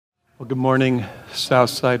Well, good morning,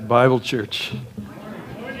 Southside Bible Church.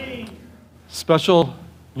 Special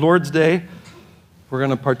Lord's Day. We're going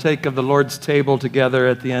to partake of the Lord's table together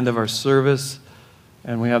at the end of our service,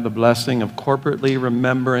 and we have the blessing of corporately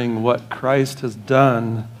remembering what Christ has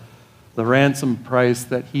done, the ransom price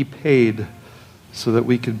that He paid so that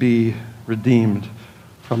we could be redeemed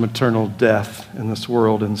from eternal death in this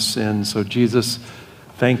world and sin. So Jesus,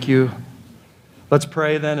 thank you. Let's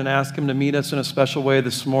pray then and ask Him to meet us in a special way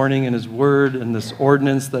this morning in His Word and this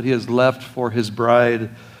ordinance that He has left for His bride,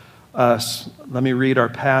 us. Let me read our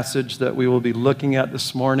passage that we will be looking at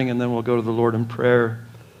this morning, and then we'll go to the Lord in prayer.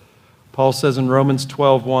 Paul says in Romans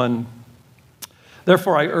 12:1,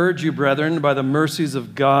 "Therefore I urge you, brethren, by the mercies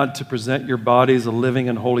of God, to present your bodies a living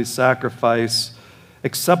and holy sacrifice,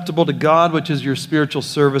 acceptable to God, which is your spiritual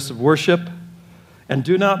service of worship. And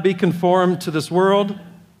do not be conformed to this world,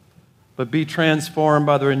 but be transformed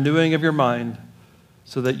by the renewing of your mind,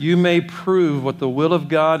 so that you may prove what the will of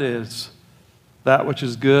God is, that which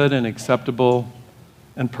is good and acceptable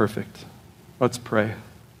and perfect." Let's pray.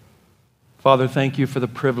 Father, thank you for the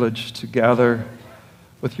privilege to gather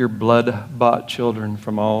with your blood-bought children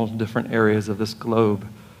from all different areas of this globe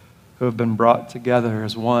who have been brought together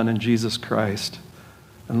as one in Jesus Christ.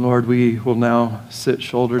 And Lord, we will now sit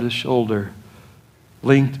shoulder to shoulder,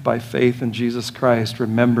 linked by faith in Jesus Christ,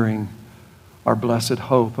 remembering our blessed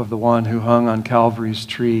hope of the one who hung on Calvary's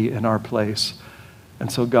tree in our place.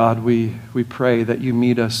 And so, God, we pray that you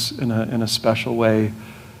meet us in a special way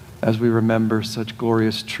as we remember such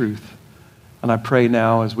glorious truth. And I pray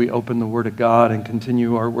now as we open the Word of God and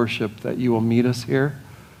continue our worship that you will meet us here.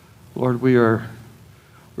 Lord, we're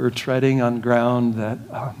treading on ground that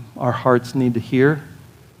our hearts need to hear.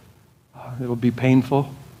 It will be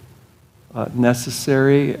painful,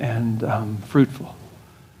 necessary, and fruitful.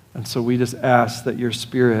 And so we just ask that your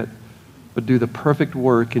Spirit would do the perfect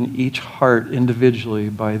work in each heart individually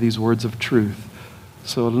by these words of truth.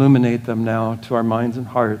 So illuminate them now to our minds and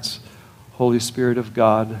hearts. Holy Spirit of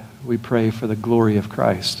God, we pray for the glory of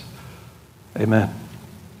Christ. Amen.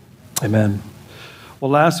 Amen.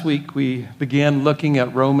 Well, last week we began looking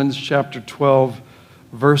at Romans chapter 12,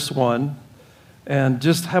 verse 1. And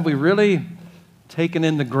just have we really taken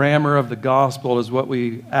in the grammar of the gospel is what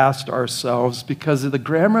we asked ourselves, because the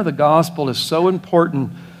grammar of the gospel is so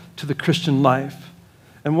important to the Christian life.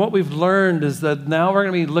 And what we've learned is that now we're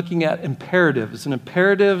going to be looking at imperatives, and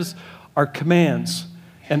imperatives are commands.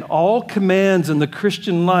 And all commands in the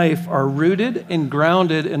Christian life are rooted and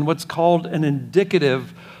grounded in what's called an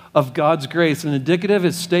indicative of God's grace. An indicative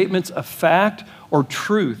is statements of fact or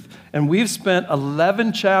truth. And we've spent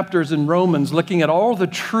 11 chapters in Romans looking at all the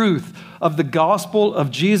truth of the gospel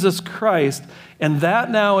of Jesus Christ. And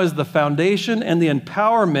that now is the foundation and the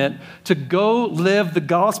empowerment to go live the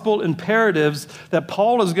gospel imperatives that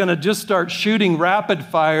Paul is going to just start shooting rapid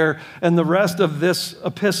fire in the rest of this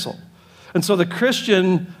epistle. And so the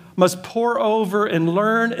Christian must pore over and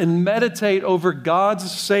learn and meditate over God's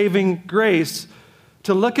saving grace,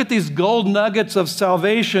 to look at these gold nuggets of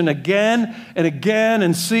salvation again and again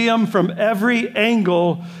and see them from every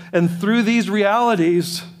angle. And through these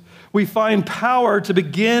realities, we find power to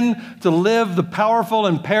begin to live the powerful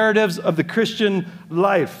imperatives of the Christian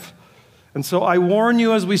life. And so I warn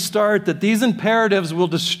you as we start that these imperatives will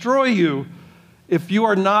destroy you if you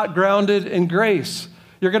are not grounded in grace.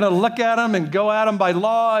 You're going to look at them and go at them by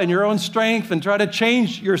law and your own strength and try to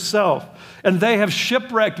change yourself. And they have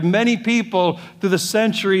shipwrecked many people through the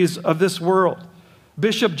centuries of this world.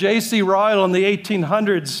 Bishop J.C. Ryle in the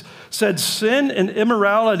 1800s said, "Sin and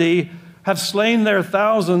immorality have slain their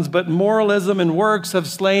thousands, but moralism and works have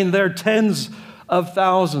slain their tens of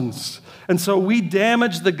thousands." And so we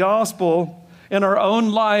damage the gospel in our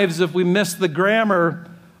own lives if we miss the grammar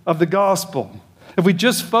of the gospel. If we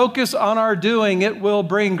just focus on our doing, it will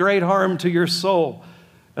bring great harm to your soul.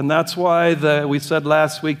 And that's why we said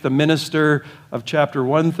last week the minister of chapter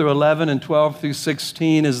 1 through 11 and 12 through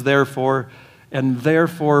 16 is therefore, and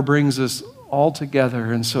therefore brings us all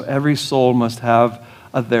together. And so every soul must have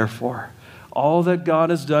a therefore. All that God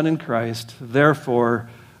has done in Christ, therefore,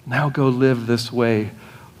 now go live this way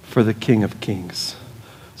for the King of Kings.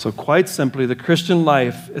 So quite simply, the Christian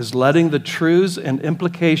life is letting the truths and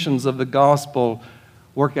implications of the gospel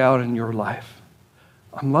work out in your life.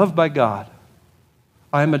 I'm loved by God.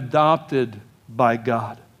 I am adopted by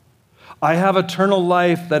God. I have eternal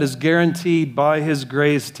life that is guaranteed by His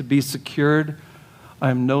grace to be secured. I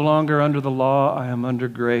am no longer under the law. I am under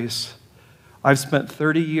grace. I've spent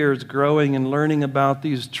 30 years growing and learning about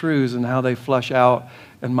these truths and how they flush out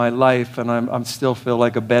in my life, and I'm still feel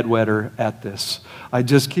like a bedwetter at this. I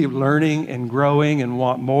just keep learning and growing and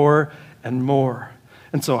want more and more.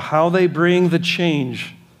 And so how they bring the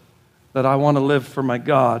change that I want to live for my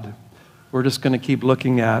God, we're just going to keep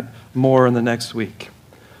looking at more in the next week.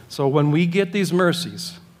 So when we get these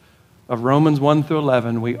mercies of Romans 1 through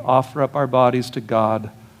 11, we offer up our bodies to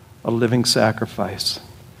God, a living sacrifice.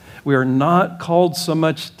 We are not called so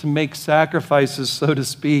much to make sacrifices, so to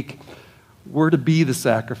speak. We're to be the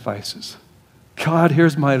sacrifices. God,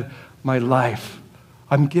 here's my life.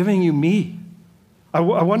 I'm giving you me. I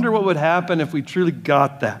wonder what would happen if we truly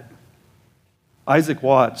got that. Isaac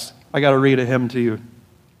Watts, I got to read a hymn to you.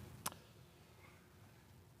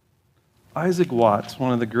 Isaac Watts,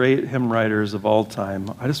 one of the great hymn writers of all time,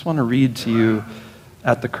 I just want to read to you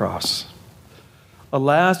At the Cross.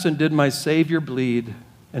 Alas, and did my Savior bleed,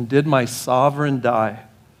 and did my sovereign die?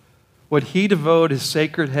 Would he devote his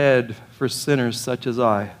sacred head for sinners such as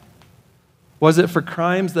I? Was it for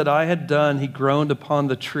crimes that I had done he groaned upon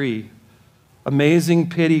the tree? Amazing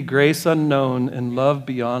pity, grace unknown, and love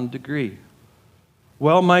beyond degree.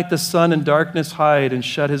 Well might the sun in darkness hide and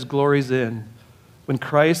shut his glories in, when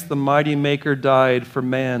Christ the mighty Maker died for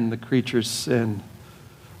man, the creature's sin.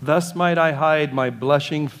 Thus might I hide my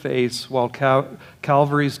blushing face while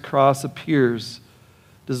Calvary's cross appears,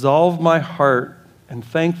 dissolve my heart in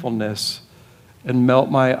thankfulness, and melt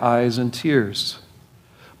my eyes in tears.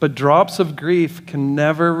 But drops of grief can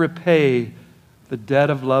never repay the debt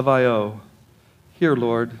of love I owe. Here,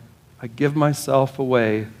 Lord, I give myself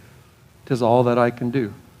away. 'Tis all that I can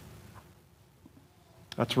do.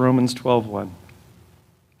 That's Romans 12:1.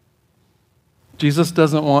 Jesus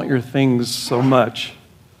doesn't want your things so much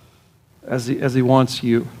as he wants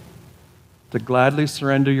you to gladly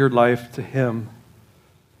surrender your life to him.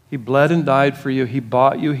 He bled and died for you. He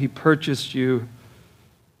bought you. He purchased you.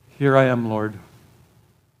 Here I am, Lord.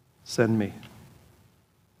 Send me.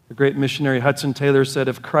 The great missionary Hudson Taylor said,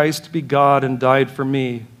 if Christ be God and died for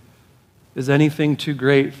me, is anything too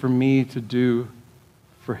great for me to do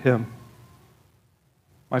for him?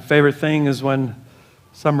 My favorite thing is when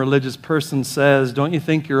some religious person says, don't you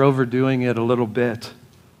think you're overdoing it a little bit?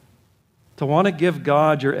 To want to give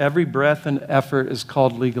God your every breath and effort is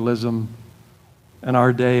called legalism in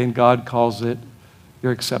our day, and God calls it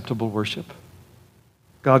your acceptable worship.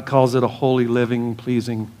 God calls it a holy, living,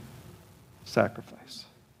 pleasing sacrifice.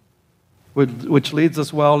 Which leads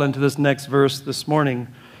us well into this next verse this morning.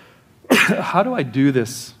 How do I do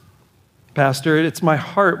this, Pastor? It's my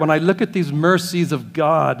heart. When I look at these mercies of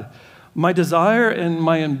God, my desire and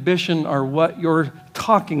my ambition are what you're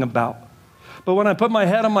talking about. But when I put my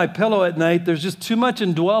head on my pillow at night, there's just too much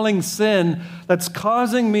indwelling sin that's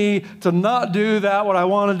causing me to not do that what I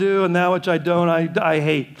want to do, and that which I don't, I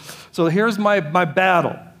hate. So here's my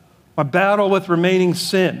battle with remaining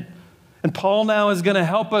sin. And Paul now is going to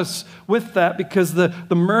help us with that, because the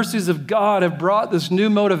mercies of God have brought this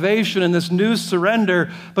new motivation and this new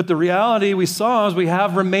surrender. But the reality we saw is we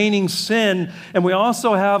have remaining sin, and we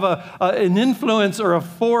also have an influence or a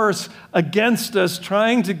force against us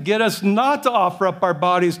trying to get us not to offer up our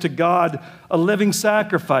bodies to God, a living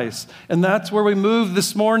sacrifice. And that's where we move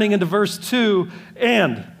this morning into verse 2.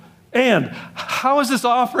 And how is this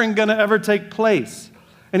offering going to ever take place?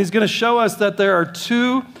 And he's going to show us that there are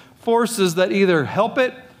two forces that either help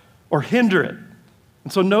it or hinder it.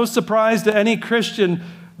 And so no surprise to any Christian,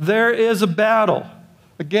 there is a battle.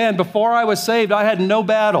 Again, before I was saved, I had no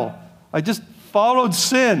battle. I just followed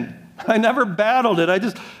sin. I never battled it. I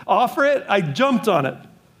just offer it, I jumped on it.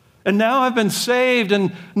 And now I've been saved,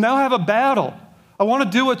 and now I have a battle. I want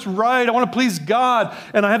to do what's right. I want to please God.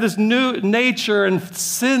 And I have this new nature and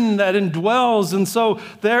sin that indwells. And so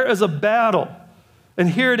there is a battle. And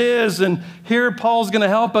here it is, and here Paul's going to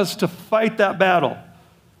help us to fight that battle.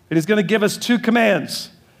 And he's going to give us two commands.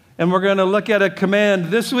 And we're going to look at a command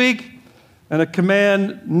this week and a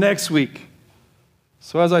command next week.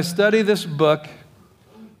 So as I study this book,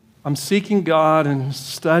 I'm seeking God and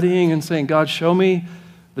studying and saying, God, show me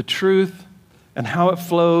the truth and how it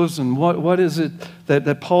flows and what is it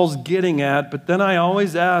that Paul's getting at. But then I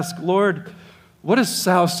always ask, Lord, what does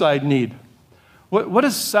Southside need? What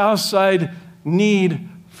does Southside need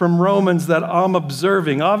from Romans that I'm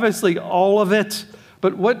observing? Obviously, all of it.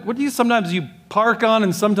 But what do you sometimes you park on,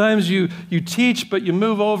 and sometimes you teach, but you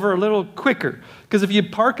move over a little quicker? Because if you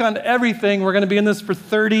park on everything, we're going to be in this for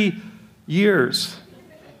 30 years.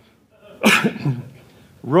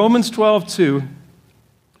 Romans 12:2.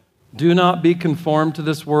 Do not be conformed to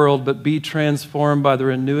this world, but be transformed by the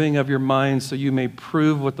renewing of your mind, so you may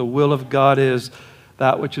prove what the will of God is,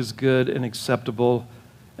 that which is good and acceptable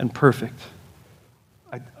and perfect.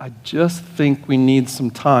 I just think we need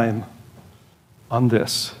some time on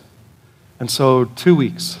this. And so 2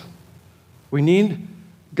 weeks. We need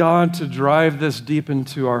God to drive this deep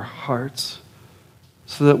into our hearts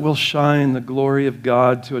so that we'll shine the glory of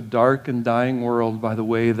God to a dark and dying world by the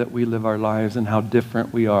way that we live our lives and how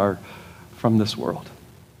different we are from this world.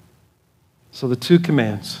 So the two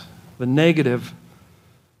commands, the negative,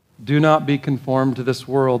 do not be conformed to this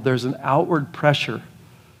world. There's an outward pressure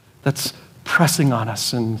that's pressing on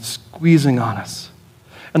us and squeezing on us.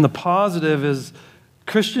 And the positive is,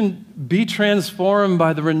 Christian, be transformed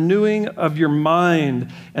by the renewing of your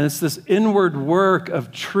mind. And it's this inward work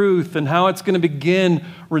of truth and how it's going to begin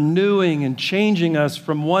renewing and changing us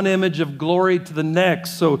from one image of glory to the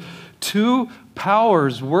next. So two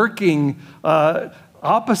powers working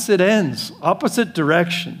opposite ends, opposite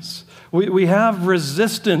directions. We have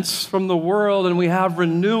resistance from the world and we have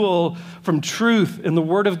renewal from truth in the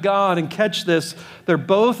Word of God. And catch this, they're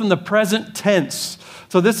both in the present tense.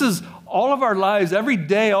 So this is all of our lives, every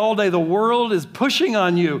day, all day, the world is pushing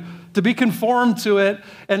on you to be conformed to it.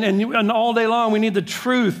 And all day long, we need the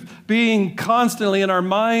truth being constantly in our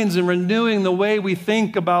minds and renewing the way we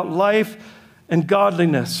think about life and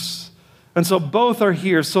godliness. And so both are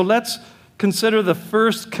here. So let's consider the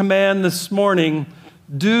first command this morning.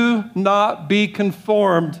 Do not be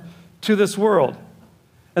conformed to this world.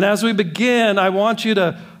 And as we begin, I want you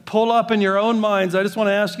to pull up in your own minds. I just want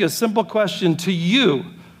to ask you a simple question to you.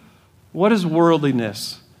 What is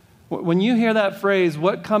worldliness? When you hear that phrase,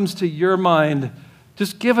 what comes to your mind?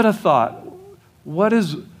 Just give it a thought. What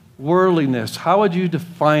is worldliness? How would you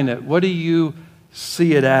define it? What do you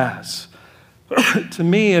see it as? To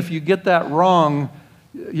me, if you get that wrong,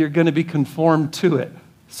 you're going to be conformed to it.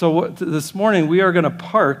 So this morning, we are going to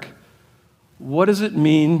park. What does it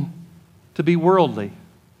mean to be worldly?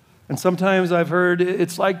 And sometimes I've heard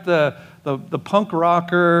it's like the punk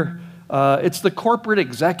rocker. It's the corporate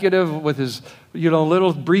executive with his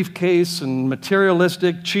little briefcase and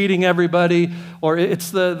materialistic, cheating everybody. Or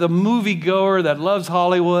it's the moviegoer that loves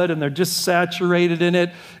Hollywood and they're just saturated in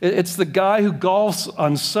it. It's the guy who golfs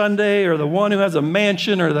on Sunday, or the one who has a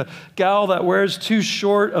mansion, or the gal that wears too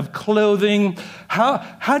short of clothing.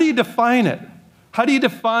 How do you define it? How do you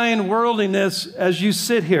define worldliness as you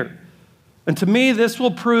sit here? And to me, this will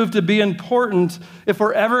prove to be important if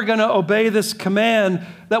we're ever going to obey this command,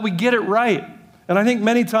 that we get it right. And I think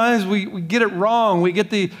many times we get it wrong. We get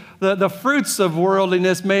the fruits of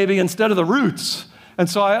worldliness maybe instead of the roots. And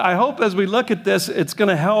so I hope as we look at this, it's going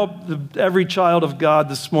to help every child of God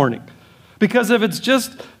this morning. Because if it's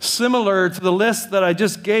just similar to the list that I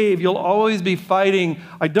just gave, you'll always be fighting,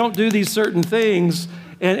 I don't do these certain things,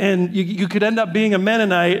 and you could end up being a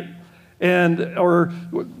Mennonite, or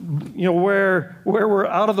where we're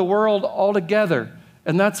out of the world altogether.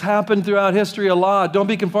 And that's happened throughout history a lot. Don't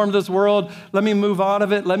be conformed to this world. Let me move out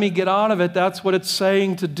of it. Let me get out of it. That's what it's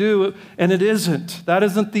saying to do, and it isn't. That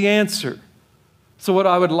isn't the answer. So what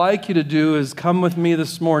I would like you to do is come with me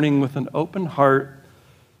this morning with an open heart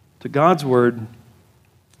to God's Word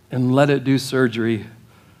and let it do surgery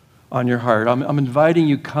on your heart. I'm inviting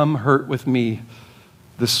you, come hurt with me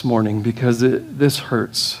this morning, because this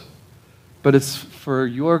hurts. But it's for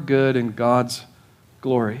your good and God's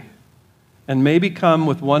glory. And maybe come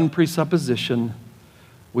with one presupposition.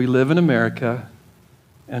 We live in America,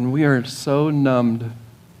 and we are so numbed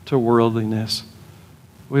to worldliness.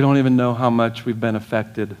 We don't even know how much we've been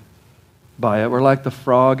affected by it. We're like the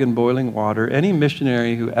frog in boiling water. Any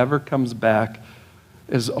missionary who ever comes back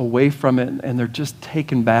is away from it, and they're just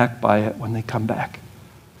taken back by it when they come back.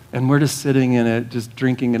 And we're just sitting in it, just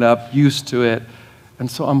drinking it up, used to it. And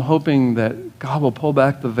so I'm hoping that God will pull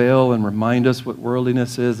back the veil and remind us what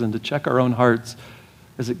worldliness is, and to check our own hearts.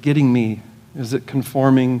 Is it getting me? Is it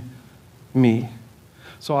conforming me?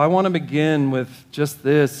 So I want to begin with just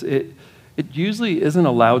this. It usually isn't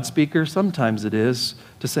a loudspeaker. Sometimes it is,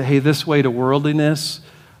 to say, hey, this way to worldliness.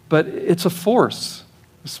 But it's a force.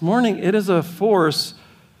 This morning, it is a force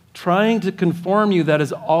trying to conform you that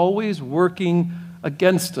is always working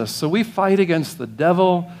against us. So we fight against the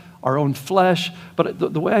devil, our own flesh, but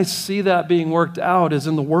the way I see that being worked out is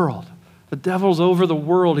in the world. The devil's over the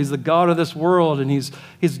world. He's the god of this world, and he's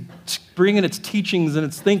bringing its teachings and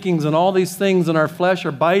its thinkings, and all these things in our flesh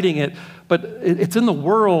are biting it, but it's in the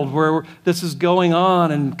world where this is going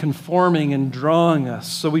on and conforming and drawing us.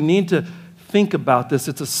 So we need to think about this.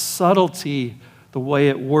 It's a subtlety, the way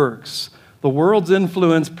it works. The world's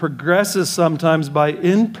influence progresses sometimes by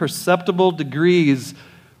imperceptible degrees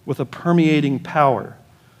with a permeating power.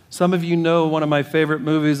 Some of you know one of my favorite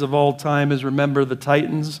movies of all time is Remember the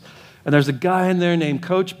Titans. And there's a guy in there named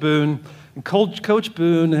Coach Boone. And Coach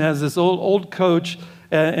Boone has this old coach,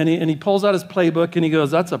 and he pulls out his playbook, and he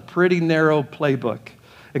goes, that's a pretty narrow playbook.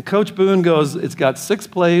 And Coach Boone goes, it's got 6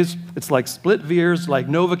 plays. It's like split veers, like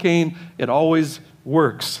Novocaine. It always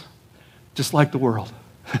works, just like the world.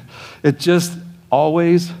 It just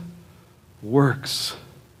always works.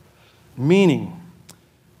 Meaning,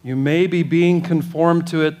 you may be being conformed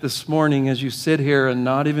to it this morning as you sit here and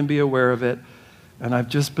not even be aware of it. And I've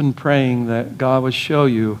just been praying that God would show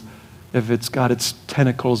you if it's got its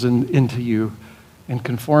tentacles into you and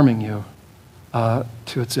conforming you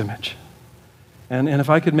to its image. And if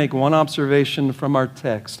I could make one observation from our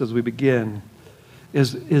text as we begin,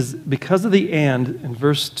 is because of the and in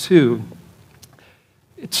verse 2,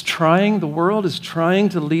 the world is trying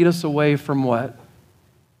to lead us away from what?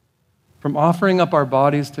 From offering up our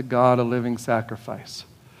bodies to God, a living sacrifice.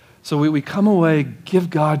 So we come away,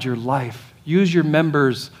 give God your life. Use your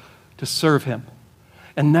members to serve him.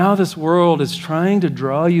 And now this world is trying to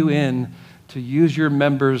draw you in to use your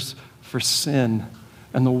members for sin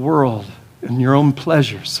and the world and your own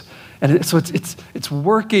pleasures. And so it's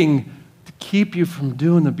working to keep you from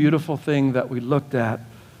doing the beautiful thing that we looked at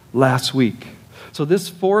last week. So this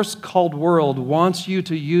force called world wants you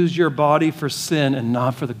to use your body for sin and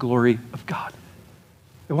not for the glory of God.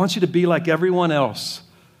 It wants you to be like everyone else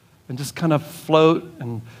and just kind of float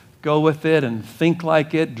and go with it and think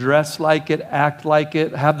like it, dress like it, act like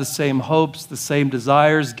it, have the same hopes, the same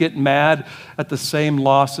desires, get mad at the same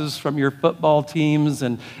losses from your football teams.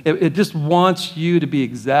 And it just wants you to be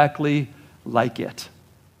exactly like it,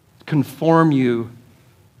 conform you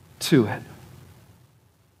to it.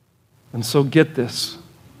 And so get this.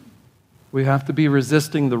 We have to be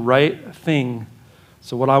resisting the right thing.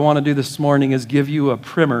 So what I want to do this morning is give you a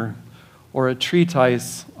primer or a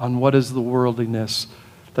treatise on what is the worldliness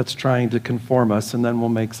that's trying to conform us, and then we'll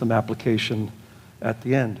make some application at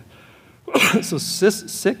the end. So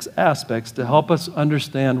 6 aspects to help us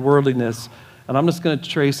understand worldliness, and I'm just going to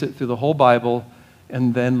trace it through the whole Bible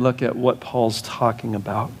and then look at what Paul's talking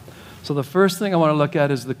about. So the first thing I want to look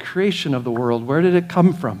at is the creation of the world. Where did it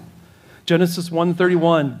come from? Genesis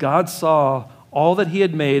 1:31, God saw all that he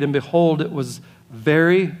had made, and behold, it was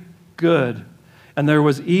very good. And there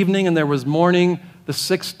was evening and there was morning, the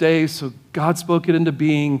 6th day, so God spoke it into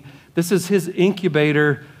being. This is his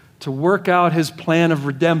incubator to work out his plan of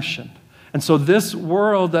redemption. And so this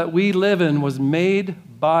world that we live in was made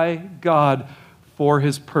by God for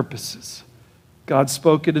his purposes. God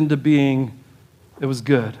spoke it into being. It was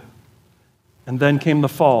good. And then came the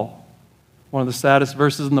fall. One of the saddest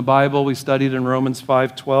verses in the Bible we studied in Romans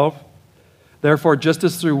 5:12. Therefore, just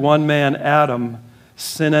as through one man, Adam,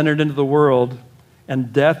 sin entered into the world,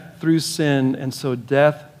 and death through sin, and so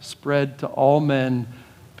death spread to all men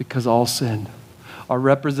because all sinned. Our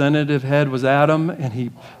representative head was Adam, and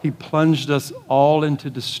he plunged us all into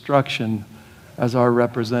destruction as our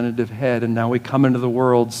representative head. And now we come into the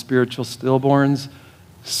world, spiritual stillborns,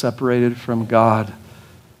 separated from God,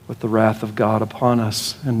 with the wrath of God upon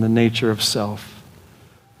us and the nature of self.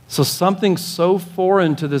 So something so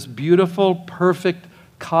foreign to this beautiful, perfect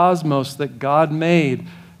cosmos that God made,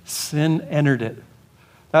 sin entered it.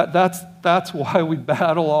 That's why we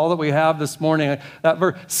battle all that we have this morning. That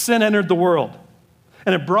verse, sin entered the world.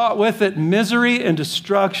 And it brought with it misery and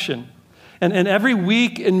destruction. And every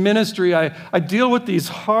week in ministry, I deal with these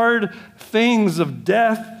hard things of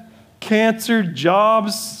death, cancer,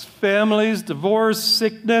 jobs, families, divorce,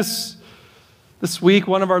 sickness. This week,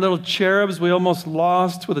 one of our little cherubs we almost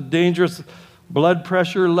lost with a dangerous blood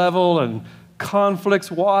pressure level and conflicts.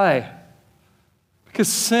 Why? Because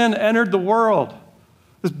sin entered the world.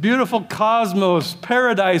 This beautiful cosmos,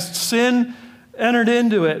 paradise, sin entered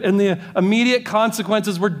into it. And the immediate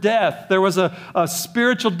consequences were death. There was a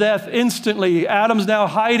spiritual death instantly. Adam's now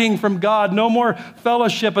hiding from God. No more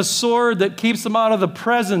fellowship, a sword that keeps him out of the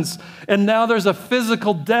presence. And now there's a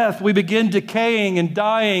physical death. We begin decaying and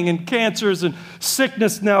dying, and cancers and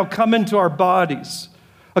sickness now come into our bodies.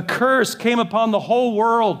 A curse came upon the whole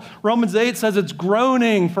world. Romans 8 says it's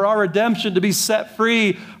groaning for our redemption to be set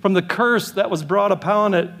free from the curse that was brought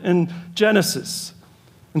upon it in Genesis.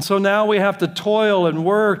 And so now we have to toil and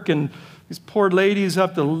work, and these poor ladies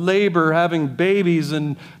have to labor having babies,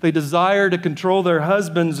 and they desire to control their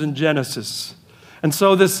husbands in Genesis. And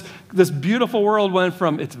so this beautiful world went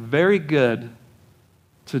from it's very good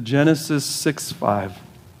to Genesis 6:5,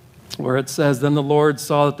 where it says, Then the Lord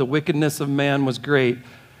saw that the wickedness of man was great,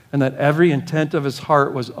 and that every intent of his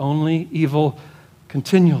heart was only evil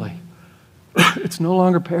continually. It's no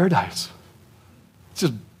longer paradise. It's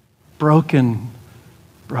just broken.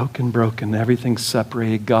 Everything's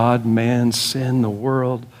separated. God, man, sin, the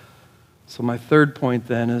world. So my third point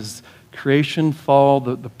then is creation, fall,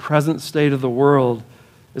 the present state of the world.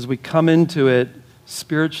 As we come into it,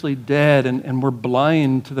 spiritually dead, and we're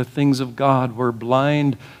blind to the things of God. We're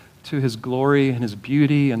blind to his glory and his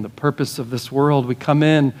beauty and the purpose of this world. We come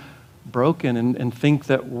in broken and think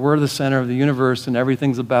that we're the center of the universe and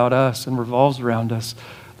everything's about us and revolves around us.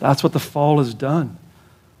 That's what the fall has done.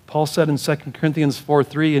 Paul said in 2 Corinthians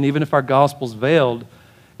 4:3, and even if our gospel's veiled,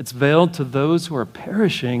 it's veiled to those who are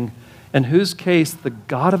perishing, in whose case the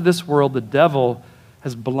God of this world, the devil,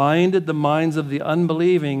 has blinded the minds of the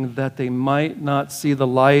unbelieving that they might not see the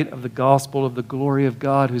light of the gospel of the glory of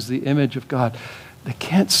God, who's the image of God. They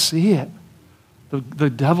can't see it. The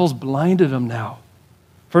devil's blinded them now.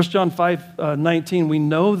 1 John 5:19, we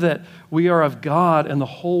know that we are of God and the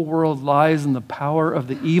whole world lies in the power of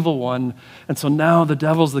the evil one. And so now the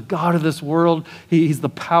devil's the God of this world. He's the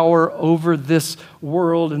power over this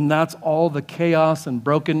world, and that's all the chaos and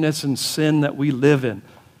brokenness and sin that we live in.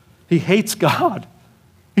 He hates God.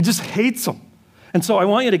 He just hates him. And so I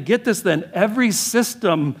want you to get this then. Every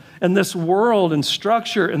system in this world and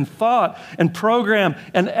structure and thought and program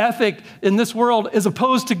and ethic in this world is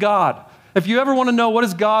opposed to God. If you ever want to know what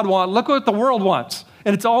does God want, look what the world wants.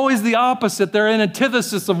 And it's always the opposite. They're in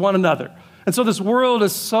antithesis of one another. And so this world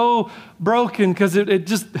is so broken because it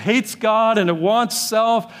just hates God and it wants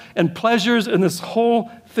self and pleasures, and this whole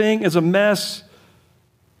thing is a mess.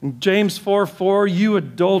 In James 4:4, you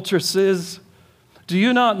adulteresses, do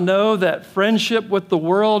you not know that friendship with the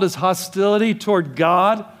world is hostility toward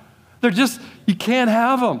God? You can't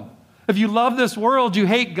have them. If you love this world, you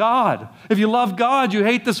hate God. If you love God, you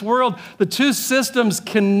hate this world. The two systems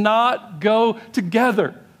cannot go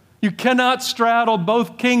together. You cannot straddle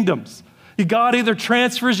both kingdoms. God either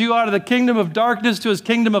transfers you out of the kingdom of darkness to his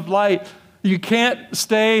kingdom of light. You can't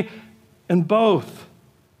stay in both.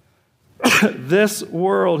 This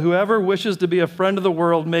world, whoever wishes to be a friend of the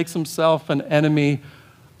world makes himself an enemy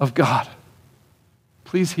of God.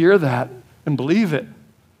 Please hear that and believe it.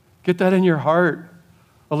 Get that in your heart.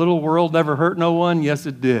 A little world never hurt no one. Yes,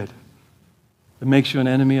 it did. It makes you an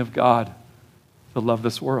enemy of God to love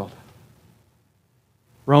this world.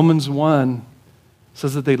 Romans 1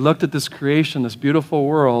 says that they looked at this creation, this beautiful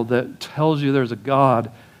world that tells you there's a God,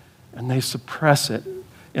 and they suppress it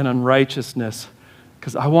in unrighteousness.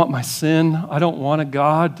 Because I want my sin. I don't want a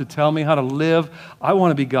God to tell me how to live. I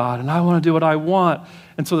want to be God, and I want to do what I want.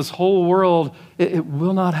 And so this whole world, it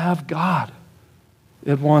will not have God.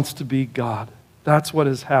 It wants to be God. That's what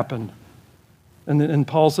has happened. And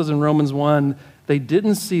Paul says in Romans 1, they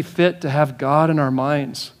didn't see fit to have God in our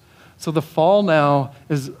minds. So the fall now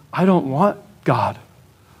is, I don't want God.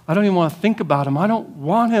 I don't even want to think about him. I don't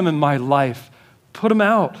want him in my life. Put him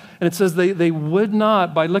out. And it says they would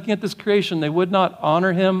not, by looking at this creation, they would not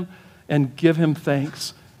honor him and give him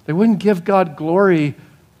thanks. They wouldn't give God glory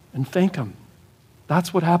and thank him.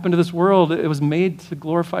 That's what happened to this world. It was made to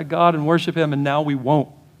glorify God and worship him, and now we won't.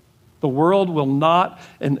 The world will not,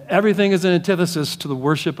 and everything is an antithesis to the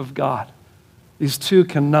worship of God. These two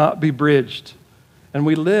cannot be bridged. And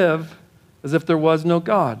we live as if there was no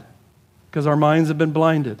God because our minds have been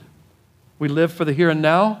blinded. We live for the here and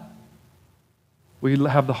now. We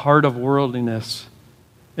have the heart of worldliness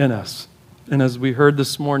in us. And as we heard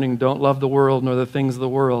this morning, don't love the world nor the things of the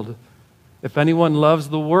world. If anyone loves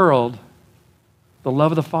the world, the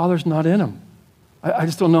love of the Father's not in him. I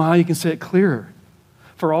just don't know how you can say it clearer.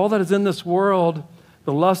 For all that is in this world,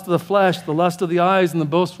 the lust of the flesh, the lust of the eyes, and the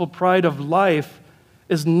boastful pride of life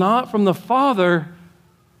is not from the Father,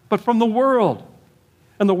 but from the world.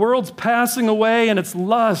 And the world's passing away and its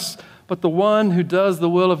lusts, but the one who does the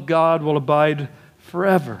will of God will abide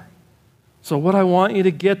forever. So what I want you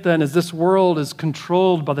to get then is this world is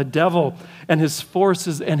controlled by the devil and his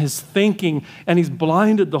forces and his thinking, and he's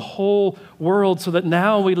blinded the whole world so that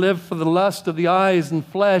now we live for the lust of the eyes and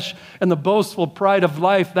flesh and the boastful pride of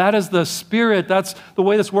life. That is the spirit. That's the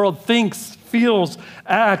way this world thinks, feels,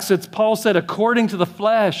 acts. It's, Paul said, according to the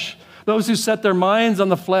flesh. Those who set their minds on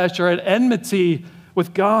the flesh are at enmity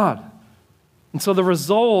with God. And so the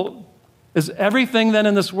result is everything then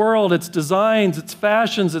in this world, its designs, its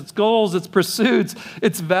fashions, its goals, its pursuits,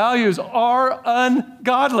 its values are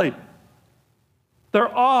ungodly.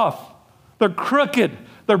 They're off. They're crooked.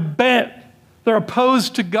 They're bent. They're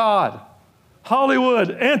opposed to God.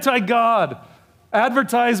 Hollywood, anti-God.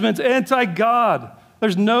 Advertisements, anti-God.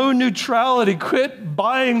 There's no neutrality. Quit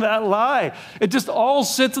buying that lie. It just all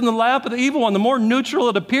sits in the lap of the evil one. The more neutral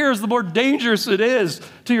it appears, the more dangerous it is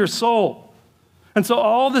to your soul. And so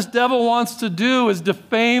all this devil wants to do is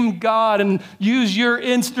defame God and use your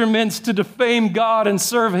instruments to defame God and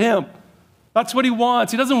serve him. That's what he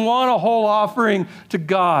wants. He doesn't want a whole offering to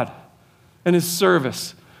God and his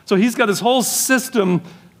service. So he's got his whole system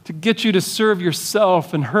to get you to serve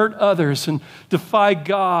yourself and hurt others and defy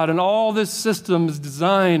God. And all this system is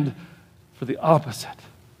designed for the opposite.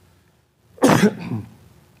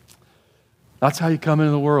 That's how you come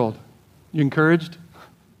into the world. You encouraged?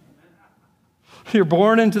 You're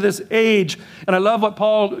born into this age. And I love what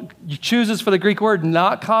Paul chooses for the Greek word,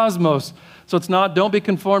 not cosmos. So it's not, don't be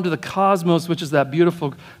conformed to the cosmos, which is that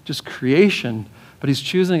beautiful just creation. But he's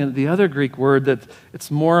choosing the other Greek word that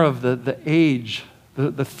it's more of the age,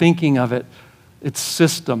 the thinking of it, its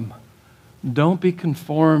system. Don't be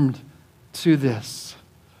conformed to this.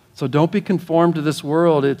 So don't be conformed to this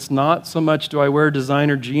world. It's not so much do I wear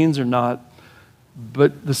designer jeans or not,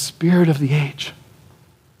 but the spirit of the age.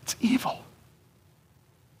 It's evil.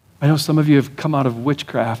 I know some of you have come out of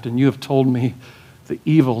witchcraft and you have told me the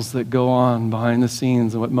evils that go on behind the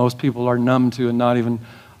scenes and what most people are numb to and not even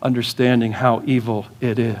understanding how evil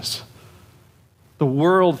it is. The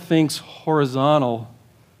world thinks horizontal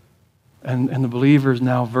and the believer is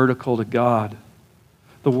now vertical to God.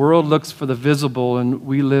 The world looks for the visible and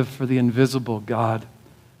we live for the invisible God.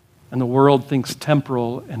 And the world thinks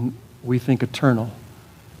temporal and we think eternal.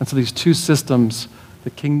 And so these two systems, the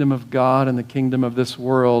kingdom of God and the kingdom of this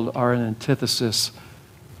world, are an antithesis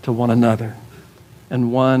to one another.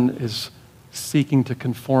 And one is seeking to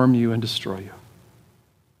conform you and destroy you.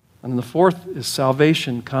 And the fourth is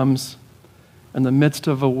salvation comes in the midst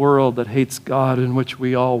of a world that hates God in which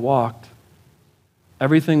we all walked.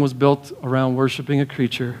 Everything was built around worshiping a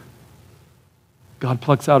creature. God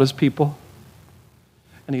plucks out his people,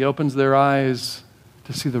 and he opens their eyes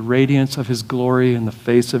to see the radiance of his glory in the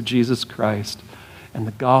face of Jesus Christ. And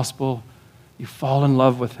the gospel, you fall in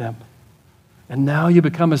love with him. And now you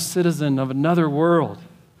become a citizen of another world.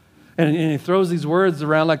 And he throws these words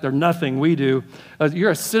around like they're nothing, we do.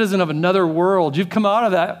 You're a citizen of another world. You've come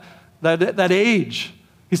out of that age.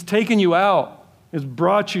 He's taken you out. He's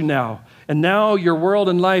brought you now. And now your world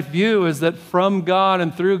and life view is that from God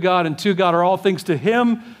and through God and to God are all things, to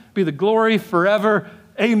him be the glory forever.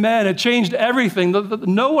 Amen. It changed everything.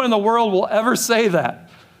 No one in the world will ever say that.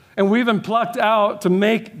 And we've been plucked out to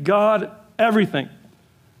make God everything.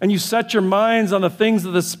 And you set your minds on the things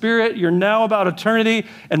of the Spirit. You're now about eternity.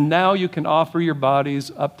 And now you can offer your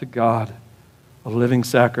bodies up to God, a living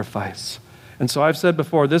sacrifice. And so I've said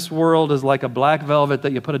before, this world is like a black velvet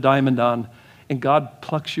that you put a diamond on, and God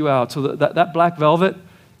plucks you out. So that black velvet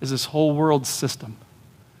is this whole world system.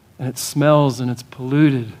 And it smells and it's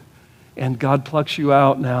polluted. And God plucks you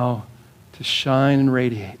out now to shine and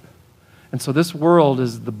radiate. And so this world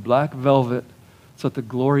is the black velvet so that the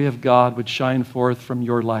glory of God would shine forth from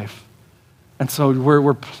your life. And so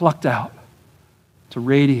we're plucked out to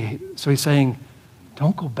radiate. So he's saying,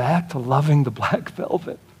 don't go back to loving the black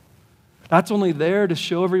velvet. That's only there to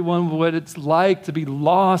show everyone what it's like to be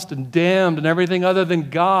lost and damned and everything other than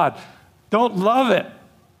God. Don't love it.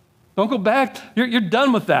 Don't go back. You're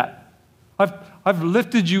done with that. I've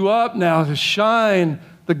lifted you up now to shine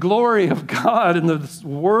the glory of God in this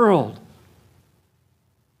world.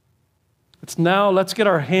 It's now, let's get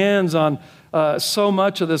our hands on so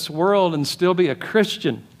much of this world and still be a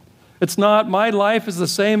Christian. It's not, my life is the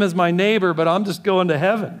same as my neighbor, but I'm just going to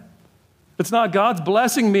heaven. It's not, God's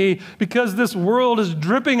blessing me because this world is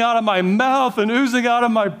dripping out of my mouth and oozing out of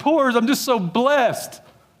my pores. I'm just so blessed.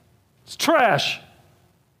 It's trash.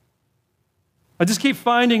 I just keep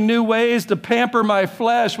finding new ways to pamper my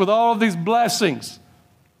flesh with all of these blessings.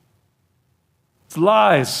 It's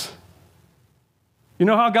lies. You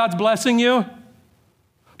know how God's blessing you?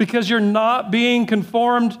 Because you're not being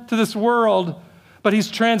conformed to this world, but he's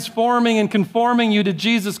transforming and conforming you to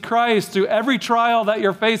Jesus Christ through every trial that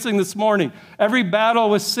you're facing this morning, every battle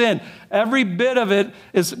with sin. Every bit of it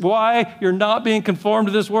is why you're not being conformed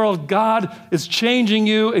to this world. God is changing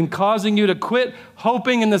you and causing you to quit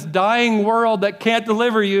hoping in this dying world that can't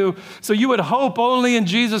deliver you, so you would hope only in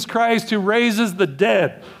Jesus Christ who raises the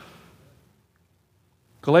dead.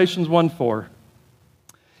 Galatians 1:4.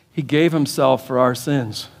 He gave himself for our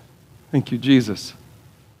sins. Thank you, Jesus.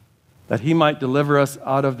 That he might deliver us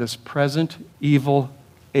out of this present evil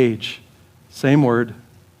age. Same word.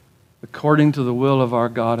 According to the will of our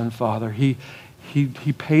God and Father. He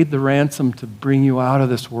paid the ransom to bring you out of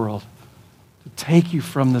this world. To take you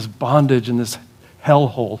from this bondage and this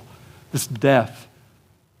hellhole, this death.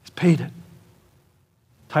 He's paid it.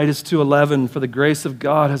 Titus 2:11, for the grace of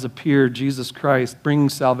God has appeared, Jesus Christ, bringing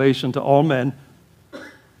salvation to all men,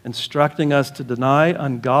 instructing us to deny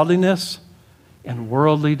ungodliness and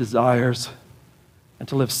worldly desires and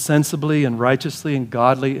to live sensibly and righteously and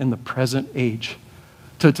godly in the present age.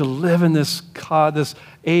 To live in this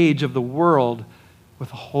age of the world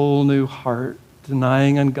with a whole new heart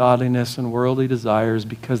denying ungodliness and worldly desires,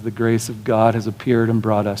 because the grace of God has appeared and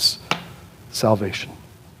brought us salvation.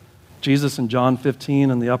 Jesus in John 15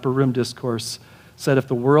 in the Upper Room Discourse said, if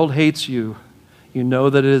the world hates you, you know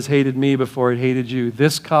that it has hated me before it hated you.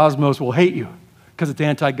 This cosmos will hate you because it's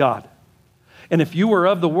anti-God. And if you were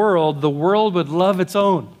of the world would love its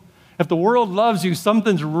own. If the world loves you,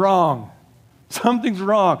 something's wrong. Something's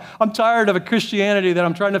wrong. I'm tired of a Christianity that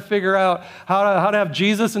I'm trying to figure out how to have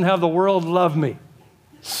Jesus and have the world love me.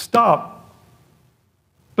 Stop.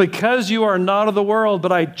 Because you are not of the world,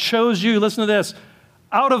 but I chose you, listen to this,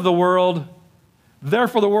 out of the world,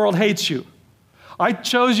 therefore the world hates you. I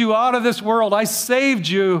chose you out of this world. I saved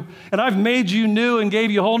you, and I've made you new and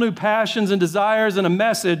gave you whole new passions and desires and a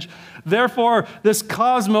message. Therefore, this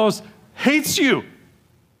cosmos hates you.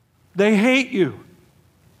 They hate you.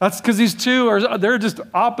 That's because these two they're just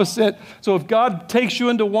opposite. So if God takes you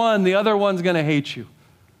into one, the other one's going to hate you.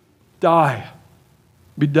 Die.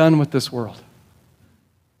 Be done with this world.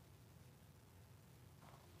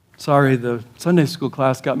 Sorry, the Sunday school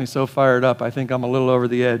class got me so fired up, I think I'm a little over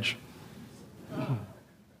the edge.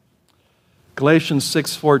 Galatians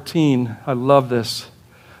 6:14, I love this.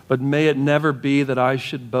 But may it never be that I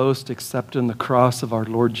should boast except in the cross of our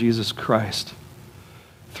Lord Jesus Christ,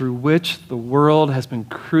 through which the world has been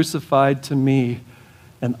crucified to me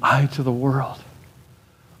and I to the world.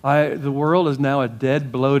 The world is now a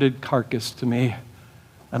dead, bloated carcass to me,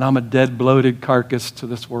 and I'm a dead, bloated carcass to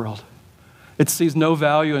this world. It sees no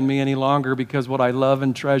value in me any longer because what I love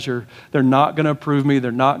and treasure, they're not going to approve me,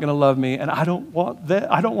 they're not going to love me, and I don't want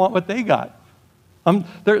that. I don't want what they got.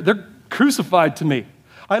 They're crucified to me.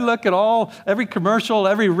 I look at every commercial,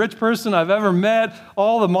 every rich person I've ever met,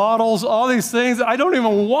 all the models, all these things. I don't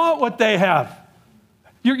even want what they have.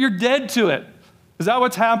 You're dead to it. Is that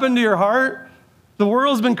what's happened to your heart? The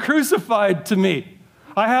world's been crucified to me.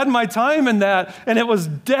 I had my time in that, and it was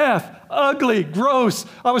death, ugly, gross.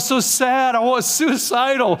 I was so sad. I was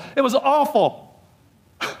suicidal. It was awful.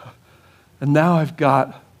 And now I've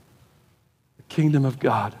got the kingdom of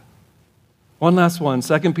God. One last one,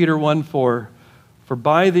 2 Peter 1:4. For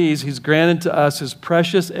by these he's granted to us his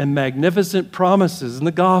precious and magnificent promises in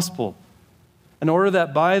the gospel, in order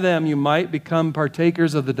that by them you might become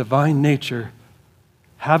partakers of the divine nature,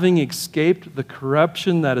 having escaped the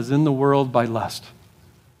corruption that is in the world by lust.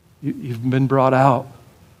 You've been brought out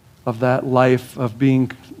of that life of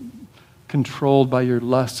being controlled by your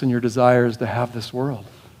lusts and your desires to have this world.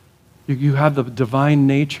 You have the divine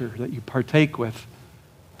nature that you partake with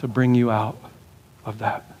to bring you out of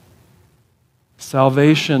that.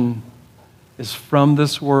 Salvation is from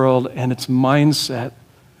this world and its mindset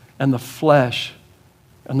and the flesh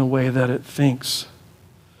and the way that it thinks.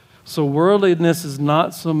 So worldliness is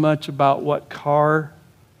not so much about what car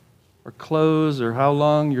or clothes or how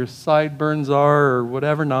long your sideburns are or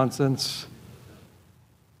whatever nonsense.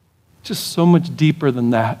 Just so much deeper than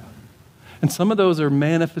that. And some of those are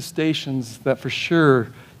manifestations that for sure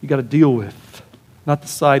you got to deal with. Not the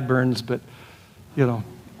sideburns, but,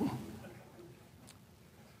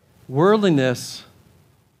 worldliness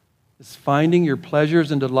is finding your pleasures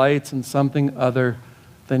and delights in something other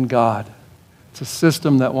than God. It's a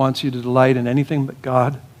system that wants you to delight in anything but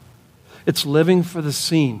God. It's living for the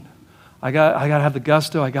seen. I got to have the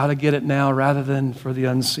gusto. I got to get it now rather than for the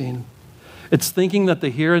unseen. It's thinking that the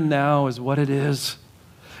here and now is what it is.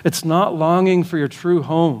 It's not longing for your true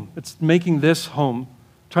home. It's making this home,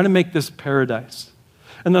 trying to make this paradise.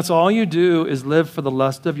 And that's all you do is live for the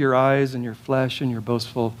lust of your eyes and your flesh and your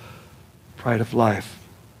boastful pride of life.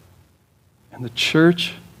 And the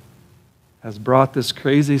church has brought this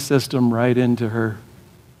crazy system right into her.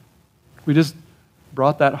 We just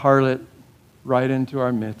brought that harlot right into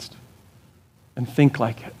our midst and think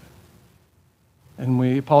like it.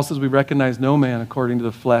 And Paul says we recognize no man according to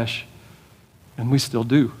the flesh, and we still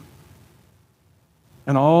do.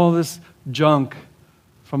 And all this junk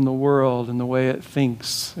from the world and the way it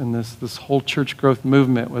thinks, and this whole church growth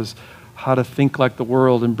movement was how to think like the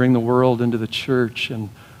world and bring the world into the church and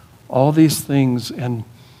all these things. And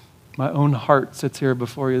my own heart sits here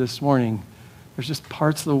before you this morning. There's just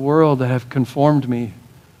parts of the world that have conformed me.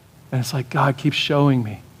 And it's like God keeps showing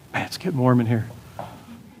me, man, it's getting warm in here.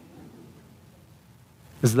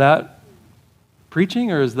 Is that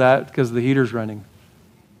preaching or is that because the heater's running?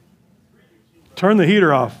 Turn the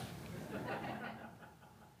heater off.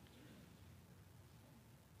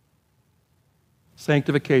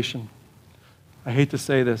 Sanctification. I hate to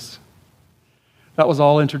say this. That was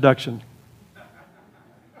all introduction.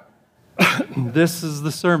 This is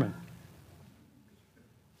the sermon.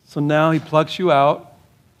 So now he plucks you out.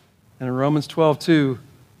 And in Romans 12:2,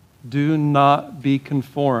 do not be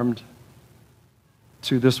conformed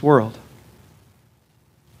to this world.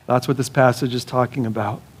 That's what this passage is talking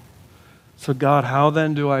about. So God, how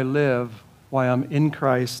then do I live while I'm in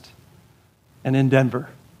Christ and in Denver?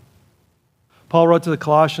 Paul wrote to the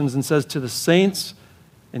Colossians and says, to the saints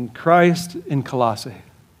in Christ in Colossae.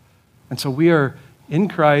 And so we are in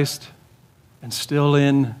Christ and still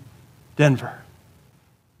in Denver.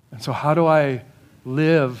 And so how do I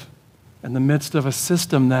live in the midst of a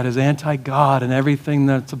system that is anti-God and everything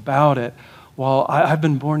that's about it? Well, I've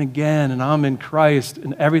been born again and I'm in Christ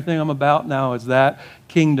and everything I'm about now is that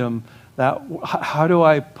kingdom. How do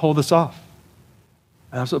I pull this off?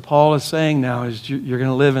 And that's what Paul is saying now is you're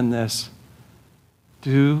going to live in this.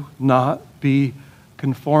 Do not be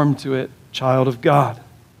conformed to it, child of God.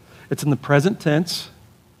 It's in the present tense.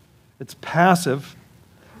 It's passive.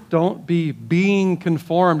 Don't be being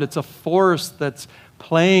conformed. It's a force that's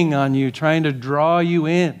playing on you, trying to draw you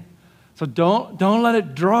in. So don't let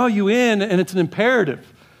it draw you in, and it's an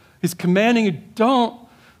imperative. He's commanding you, don't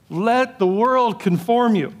let the world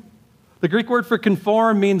conform you. The Greek word for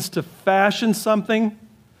conform means to fashion something,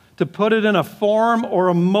 to put it in a form or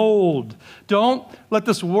a mold. Don't let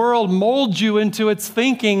this world mold you into its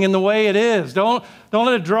thinking in the way it is. Don't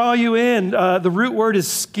let it draw you in. The root word is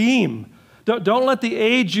scheme. Don't let the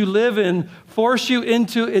age you live in force you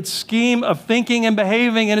into its scheme of thinking and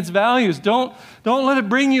behaving and its values. Don't let it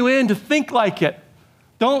bring you in to think like it.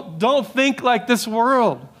 Don't think like this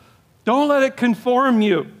world. Don't let it conform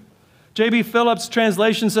you. J.B. Phillips'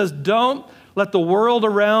 translation says, don't let the world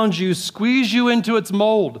around you squeeze you into its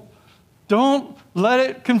mold. Don't let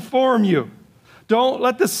it conform you. Don't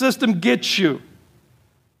let the system get you.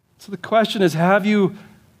 So the question is, have you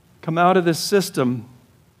come out of this system,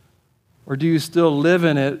 or do you still live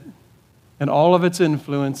in it and all of its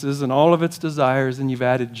influences and all of its desires, and you've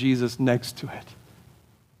added Jesus next to it?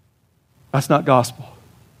 That's not gospel.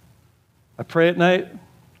 I pray at night,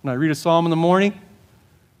 and I read a psalm in the morning,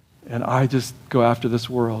 and I just go after this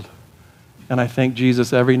world. And I thank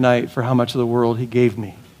Jesus every night for how much of the world he gave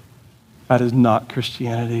me. That is not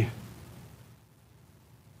Christianity.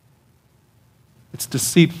 It's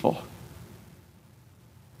deceitful.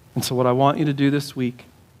 And so what I want you to do this week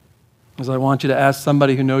is I want you to ask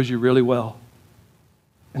somebody who knows you really well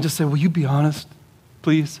and just say, will you be honest,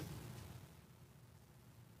 please?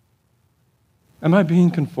 Am I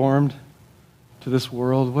being conformed to this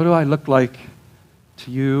world? What do I look like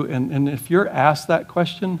to you? And if you're asked that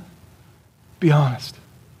question, be honest.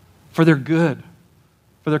 For their good,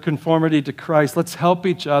 for their conformity to Christ. Let's help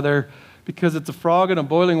each other because it's a frog in a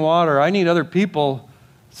boiling water. I need other people.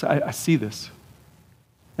 So I see this.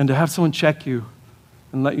 And to have someone check you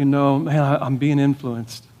and let you know, man, I'm being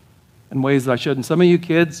influenced in ways that I shouldn't. Some of you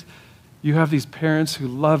kids, you have these parents who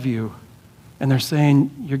love you and they're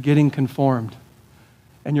saying you're getting conformed.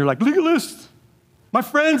 And you're like, legalist, my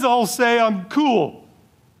friends all say I'm cool.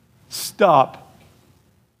 Stop.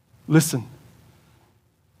 Listen.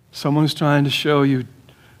 Someone who's trying to show you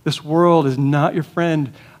this world is not your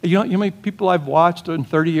friend. You know how many people I've watched in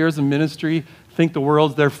 30 years of ministry think the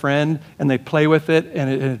world's their friend and they play with it and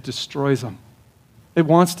it destroys them. It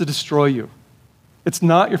wants to destroy you. It's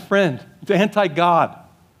not your friend. It's anti-God.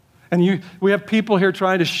 And we have people here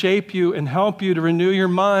trying to shape you and help you to renew your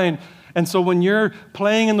mind. And so when you're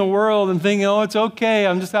playing in the world and thinking, oh, it's okay,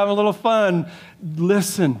 I'm just having a little fun,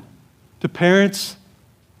 listen to parents,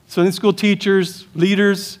 Sunday school teachers,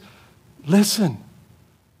 leaders. Listen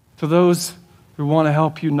to those who want to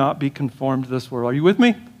help you not be conformed to this world. Are you with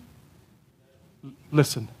me?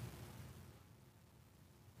 Listen.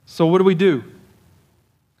 So what do we do?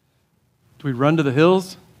 Do we run to the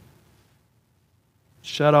hills?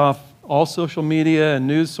 Shut off all social media and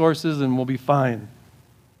news sources and we'll be fine?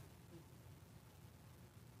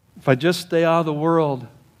 If I just stay out of the world,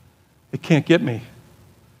 it can't get me.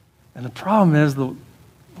 And the problem is the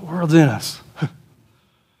world's in us.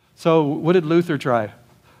 So what did Luther try?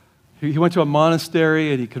 He went to a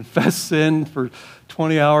monastery and he confessed sin for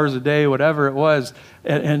 20 hours a day, whatever it was.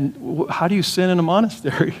 And how do you sin in a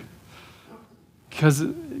monastery? Because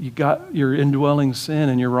you got your indwelling sin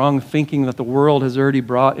and your wrong thinking that the world has already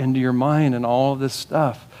brought into your mind and all of this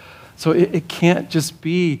stuff. So it can't just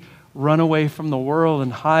be run away from the world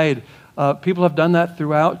and hide. People have done that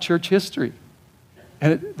throughout church history.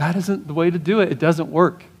 And that isn't the way to do it. It doesn't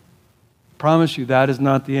work. I promise you that is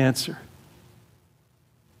not the answer.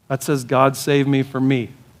 That says God saved me for me.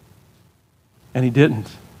 And he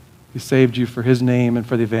didn't. He saved you for his name and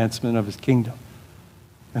for the advancement of his kingdom.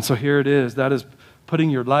 And so here it is. That is putting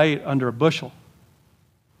your light under a bushel.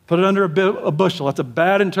 Put it under a bushel. That's a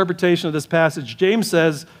bad interpretation of this passage. James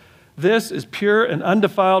says, this is pure and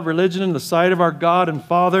undefiled religion in the sight of our God and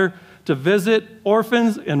Father, to visit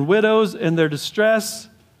orphans and widows in their distress,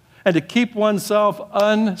 and to keep oneself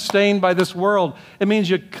unstained by this world. It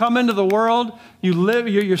means you come into the world,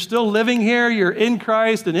 you're still living here, you're in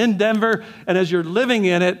Christ and in Denver, and as you're living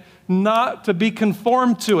in it, not to be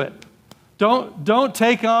conformed to it. Don't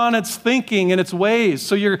take on its thinking and its ways.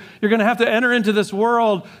 So you're going to have to enter into this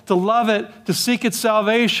world to love it, to seek its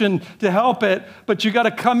salvation, to help it, but you got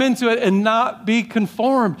to come into it and not be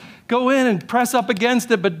conformed. Go in and press up against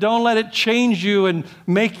it, but don't let it change you and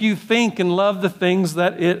make you think and love the things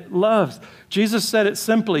that it loves. Jesus said it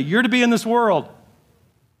simply, you're to be in this world,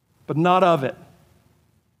 but not of it.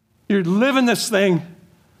 You're living this thing,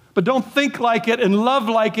 but don't think like it and love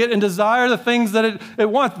like it and desire the things that it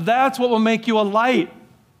wants. That's what will make you a light.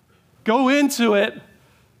 Go into it,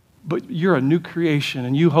 but you're a new creation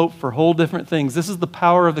and you hope for whole different things. This is the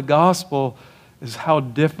power of the gospel, is how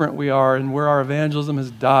different we are, and where our evangelism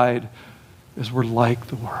has died is we're like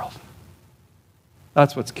the world.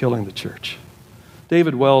 That's what's killing the church.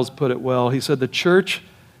 David Wells put it well. He said, the church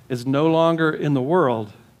is no longer in the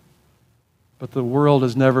world, but the world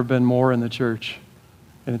has never been more in the church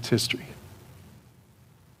in its history.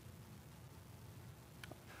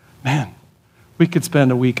 Man, we could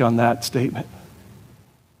spend a week on that statement.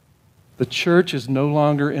 The church is no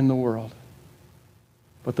longer in the world,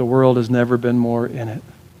 but the world has never been more in it.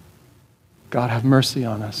 God, have mercy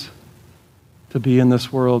on us to be in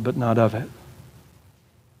this world, but not of it.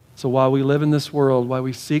 So while we live in this world, while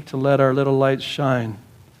we seek to let our little lights shine,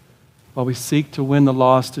 while we seek to win the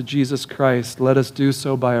lost to Jesus Christ, let us do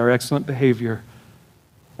so by our excellent behavior,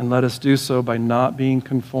 and let us do so by not being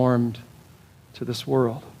conformed to this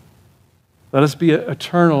world. Let us be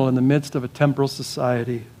eternal in the midst of a temporal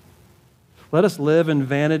society. Let us live in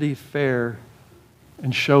Vanity Fair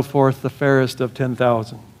and show forth the fairest of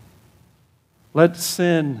 10,000. Let us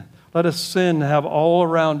sin have all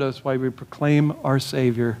around us while we proclaim our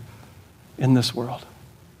Savior in this world.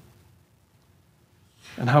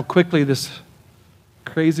 And how quickly this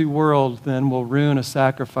crazy world then will ruin a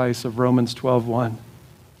sacrifice of Romans 12:1.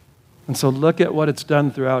 And so look at what it's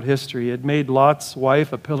done throughout history. It made Lot's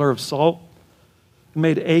wife a pillar of salt. It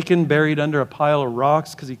made Achan buried under a pile of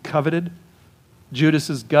rocks because he coveted.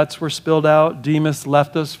 Judas's guts were spilled out. Demas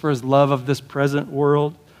left us for his love of this present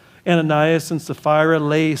world. Ananias and Sapphira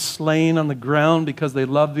lay slain on the ground because they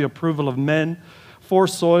loved the approval of men. 4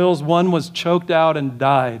 soils, one was choked out and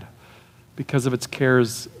died because of its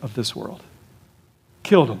cares of this world.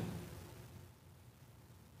 Killed him.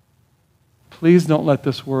 Please don't let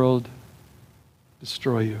this world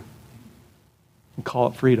destroy you and call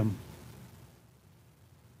it freedom.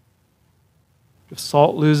 If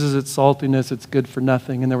salt loses its saltiness, it's good for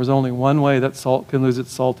nothing. And there was only one way that salt can lose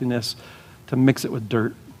its saltiness, to mix it with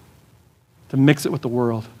dirt, to mix it with the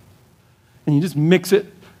world. And you just mix it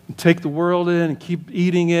and take the world in and keep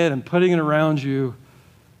eating it and putting it around you,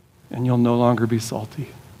 and you'll no longer be salty.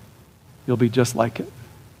 You'll be just like it.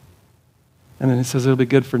 And then it says it'll be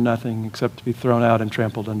good for nothing except to be thrown out and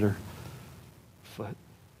trampled underfoot.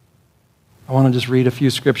 I want to just read a few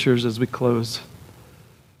scriptures as we close.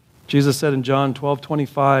 Jesus said in John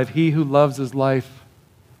 12:25, he who loves his life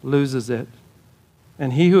loses it,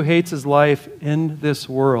 and he who hates his life in this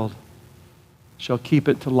world shall keep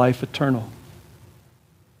it to life eternal.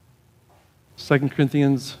 2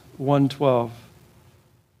 Corinthians 1:12,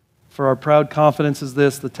 for our proud confidence is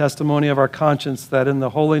this, the testimony of our conscience, that in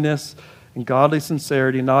the holiness and godly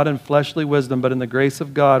sincerity, not in fleshly wisdom, but in the grace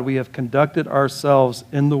of God, we have conducted ourselves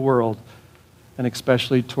in the world, and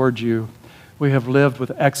especially toward you. We have lived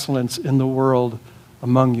with excellence in the world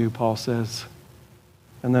among you, Paul says.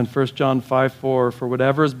 And then 1 John 5:4, for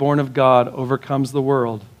whatever is born of God overcomes the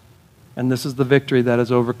world. And this is the victory that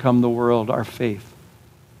has overcome the world, our faith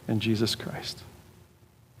in Jesus Christ.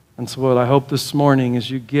 And so what I hope this morning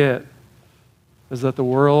is you get is that the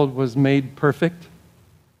world was made perfect.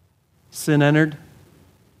 Sin entered.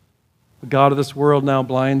 The God of this world now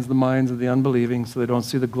blinds the minds of the unbelieving so they don't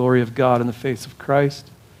see the glory of God in the face of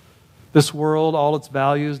Christ. This world, all its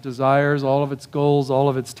values, desires, all of its goals, all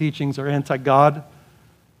of its teachings are anti-God.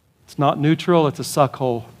 It's not neutral, it's a suck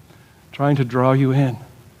hole trying to draw you in,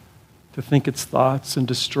 to think its thoughts and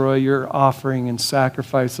destroy your offering and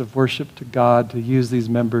sacrifice of worship to God, to use these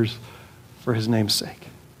members for his name's sake.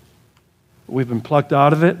 We've been plucked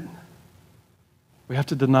out of it. We have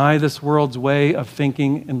to deny this world's way of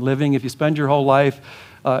thinking and living. If you spend your whole life,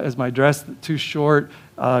 is my dress too short?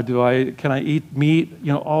 Can I eat meat?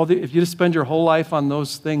 If you just spend your whole life on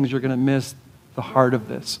those things, you're going to miss the heart of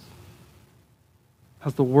this.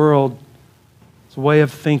 Has the world's way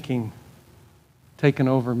of thinking taken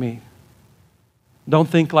over me? Don't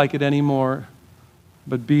think like it anymore.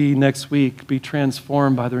 But next week, be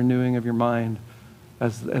transformed by the renewing of your mind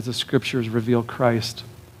as the scriptures reveal Christ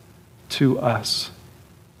to us.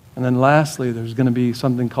 And then lastly, there's going to be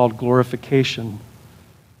something called glorification.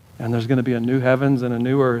 And there's going to be a new heavens and a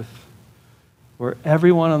new earth, where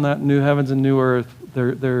everyone on that new heavens and new earth,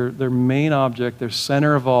 their main object, their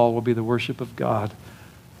center of all, will be the worship of God.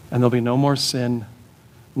 And there'll be no more sin,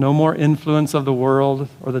 no more influence of the world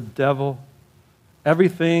or the devil.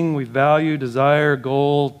 Everything we value, desire,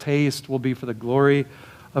 goal, taste will be for the glory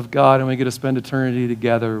of God, and we get to spend eternity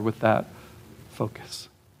together with that focus.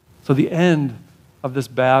 So the end of this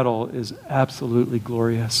battle is absolutely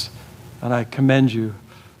glorious, and I commend you.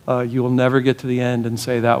 You will never get to the end and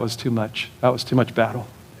say that was too much. That was too much battle.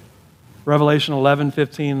 Revelation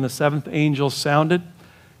 11:15, the seventh angel sounded,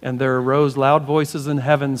 and there arose loud voices in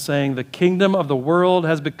heaven saying, "The kingdom of the world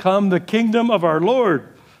has become the kingdom of our Lord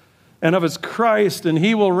and of his Christ, and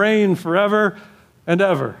he will reign forever and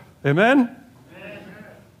ever." Amen? Amen.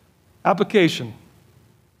 Application.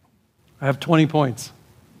 I have 20 points.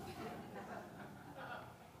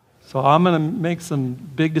 So I'm going to make some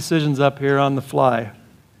big decisions up here on the fly.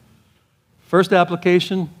 First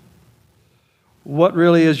application, what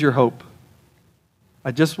really is your hope?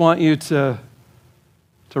 I just want you to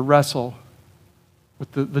wrestle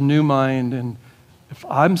with the new mind. And if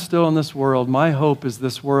I'm still in this world, my hope is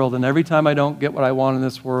this world. And every time I don't get what I want in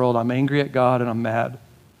this world, I'm angry at God and I'm mad.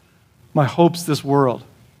 My hope's this world.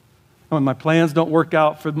 And when my plans don't work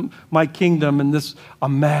out for my kingdom and this,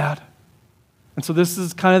 I'm mad. And so this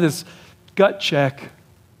is kind of this gut check.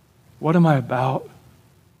 What am I about?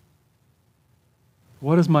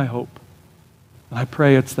 What is my hope? And I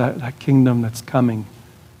pray it's that kingdom that's coming.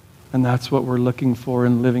 And that's what we're looking for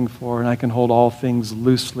and living for. And I can hold all things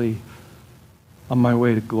loosely on my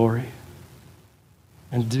way to glory.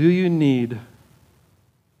 And do you need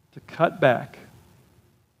to cut back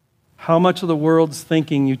how much of the world's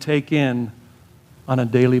thinking you take in on a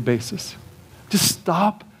daily basis? Just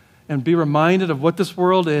stop and be reminded of what this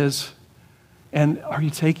world is. And are you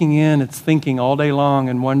taking in its thinking all day long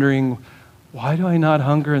and wondering, why do I not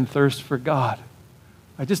hunger and thirst for God?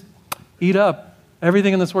 I just eat up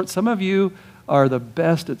everything in this world. Some of you are the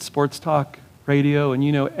best at sports talk radio, and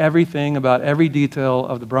you know everything about every detail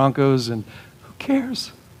of the Broncos, and who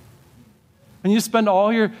cares? And you spend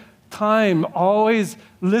all your time always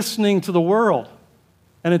listening to the world.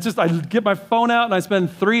 And it's just, I get my phone out and I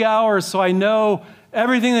spend 3 hours so I know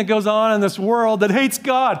everything that goes on in this world that hates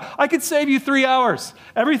God. I could save you 3 hours.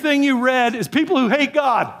 Everything you read is people who hate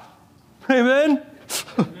God. Amen?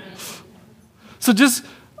 So just,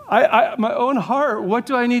 my own heart, what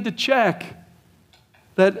do I need to check?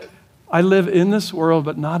 That I live in this world,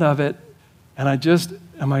 but not of it. And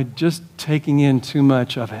am I just taking in too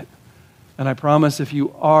much of it? And I promise if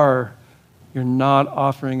you are, you're not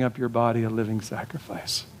offering up your body a living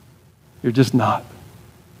sacrifice. You're just not.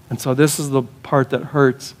 And so this is the part that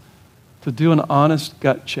hurts, to do an honest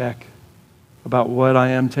gut check about what I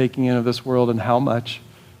am taking in of this world and how much.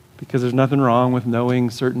 Because there's nothing wrong with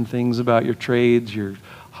knowing certain things about your trades, your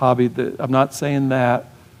hobby. I'm not saying that.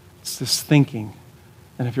 It's this thinking.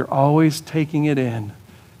 And if you're always taking it in,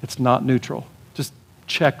 it's not neutral. Just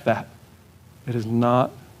check that. It is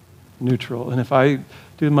not neutral. And if I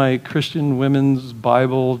do my Christian Women's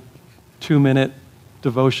Bible 2-minute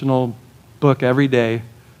devotional book every day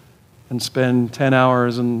and spend 10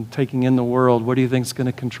 hours and taking in the world, what do you think is going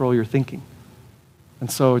to control your thinking? And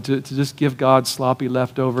so to just give God sloppy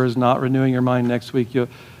leftovers, not renewing your mind next week,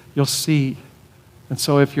 you'll see. And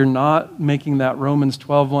so if you're not making that Romans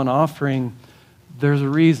 12:1 offering, there's a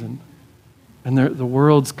reason. And the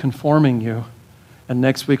world's conforming you. And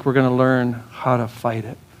next week we're going to learn how to fight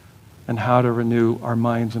it and how to renew our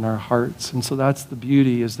minds and our hearts. And so that's the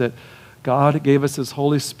beauty, is that God gave us His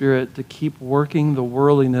Holy Spirit to keep working the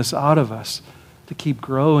worldliness out of us, to keep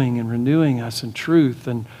growing and renewing us in truth.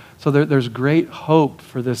 And so there's great hope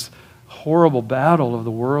for this horrible battle of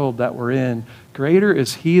the world that we're in. Greater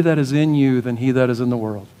is He that is in you than he that is in the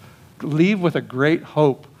world. Leave with a great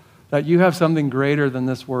hope that you have something greater than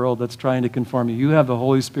this world that's trying to conform you. You have the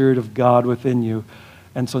Holy Spirit of God within you.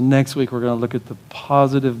 And so next week we're going to look at the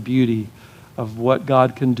positive beauty of what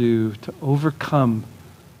God can do to overcome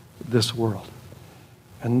this world.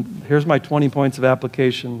 And here's my 20 points of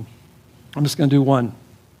application. I'm just going to do one.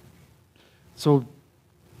 So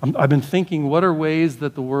I've been thinking, what are ways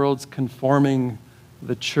that the world's conforming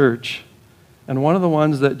the church? And one of the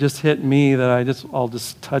ones that just hit me that I'll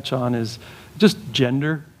just touch on is just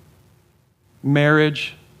gender,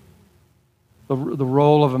 marriage, the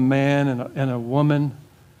role of a man and a woman.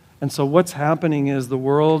 And so what's happening is the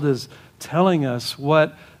world is telling us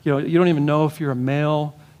what you don't even know if you're a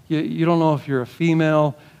male. You don't know if you're a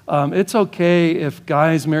female. It's okay if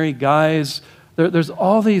guys marry guys. There's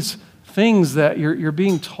all these things that you're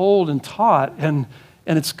being told and taught, and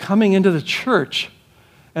it's coming into the church.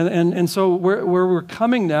 And so where we're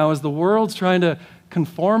coming now is the world's trying to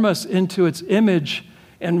conform us into its image,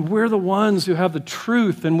 and we're the ones who have the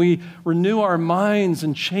truth, and we renew our minds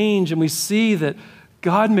and change, and we see that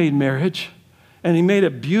God made marriage, and He made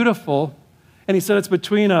it beautiful, and He said it's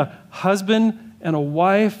between a husband and a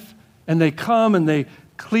wife, and they come and they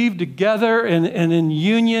cleave together, and in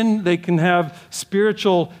union they can have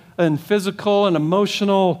spiritual and physical and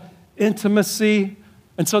emotional intimacy.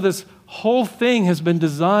 And so this whole thing has been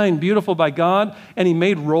designed beautiful by God, and He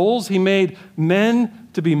made roles. He made men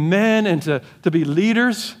to be men and to be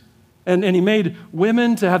leaders, and He made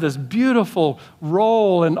women to have this beautiful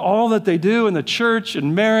role in all that they do in the church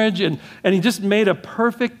and marriage, and He just made a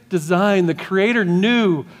perfect design. The Creator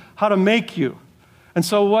knew how to make you. And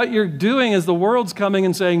so what you're doing is the world's coming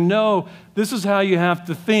and saying, no, this is how you have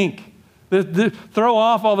to think. Throw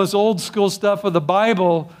off all this old school stuff of the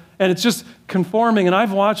Bible, and it's just conforming. And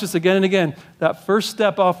I've watched this again and again. That first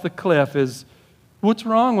step off the cliff is, what's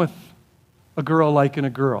wrong with a girl liking a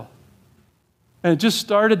girl? And it just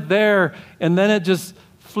started there, and then it just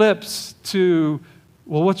flips to,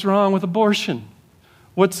 well, what's wrong with abortion?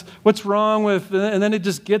 What's wrong with, and then it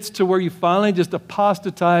just gets to where you finally just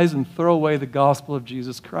apostatize and throw away the gospel of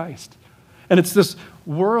Jesus Christ. And it's this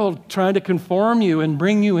world trying to conform you and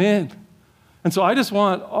bring you in. And so I just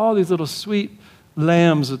want all these little sweet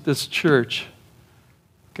lambs at this church.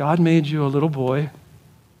 God made you a little boy,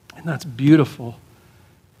 and that's beautiful.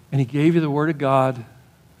 And He gave you the Word of God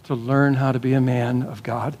to learn how to be a man of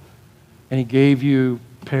God. And He gave you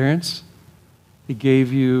parents. He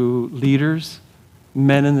gave you leaders,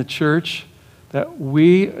 men in the church, that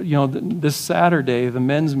we, this Saturday, the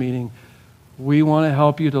men's meeting, we want to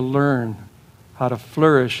help you to learn how to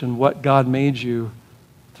flourish in what God made you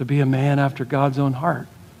to be a man after God's own heart,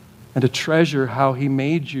 and to treasure how He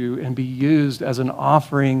made you and be used as an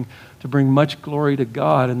offering to bring much glory to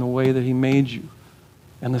God in the way that He made you.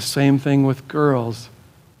 And the same thing with girls,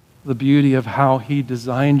 the beauty of how He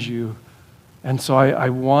designed you. And so I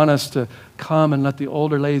want us to come and let the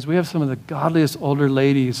older ladies, we have some of the godliest older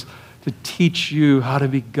ladies to teach you how to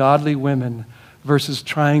be godly women versus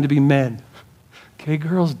trying to be men. Okay,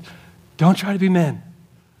 girls, don't try to be men.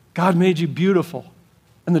 God made you beautiful.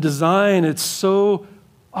 And the design, it's so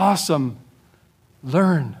awesome.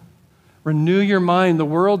 Learn. Renew your mind. The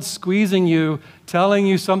world's squeezing you, telling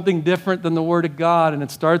you something different than the Word of God, and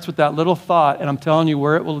it starts with that little thought, and I'm telling you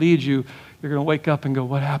where it will lead you. You're going to wake up and go,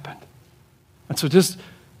 what happened? And so just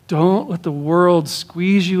don't let the world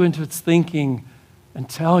squeeze you into its thinking and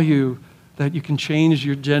tell you that you can change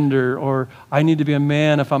your gender, or I need to be a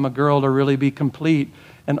man if I'm a girl to really be complete.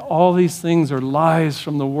 And all these things are lies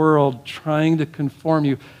from the world trying to conform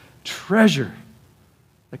you. Treasure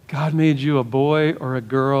that God made you a boy or a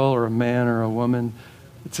girl or a man or a woman.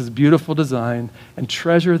 It's His beautiful design. And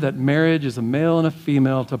treasure that marriage is a male and a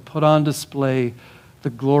female to put on display the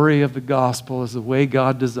glory of the gospel as the way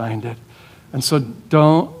God designed it. And so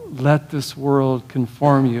don't let this world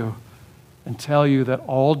conform you and tell you that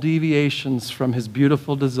all deviations from His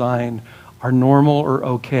beautiful design are normal or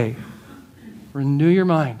okay. Renew your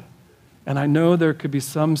mind. And I know there could be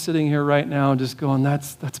some sitting here right now and just going,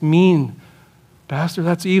 that's mean. Pastor,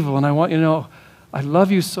 that's evil. And I want you to know, I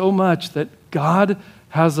love you so much that God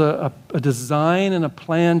has a design and a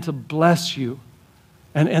plan to bless you.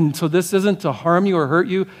 And so this isn't to harm you or hurt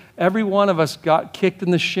you. Every one of us got kicked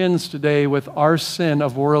in the shins today with our sin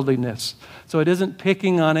of worldliness. So it isn't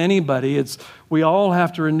picking on anybody. It's we all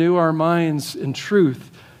have to renew our minds in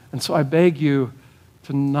truth. And so I beg you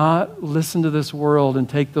to not listen to this world and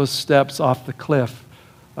take those steps off the cliff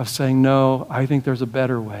of saying, no, I think there's a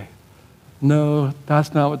better way. No,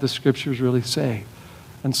 that's not what the Scriptures really say.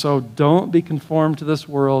 And so don't be conformed to this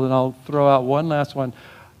world. And I'll throw out one last one.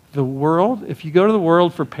 The world, if you go to the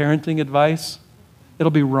world for parenting advice,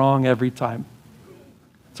 it'll be wrong every time.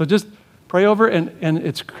 So just pray over it, and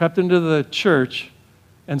it's crept into the church.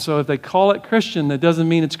 And so if they call it Christian, that doesn't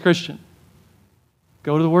mean it's Christian.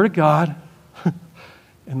 Go to the Word of God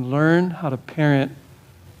and learn how to parent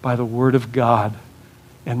by the Word of God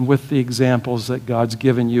and with the examples that God's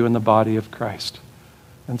given you in the body of Christ.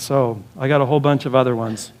 And so I got a whole bunch of other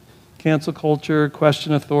ones. Cancel culture,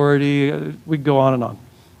 question authority, we go on and on.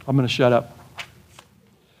 I'm going to shut up.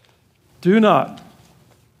 Do not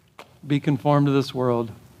be conformed to this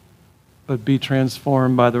world, but be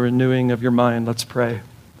transformed by the renewing of your mind. Let's pray.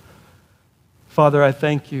 Father, I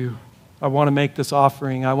thank you I want to make this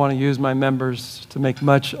offering. I want to use my members to make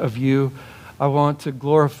much of you. I want to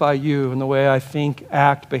glorify you in the way I think,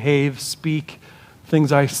 act, behave, speak,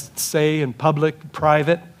 things I say in public,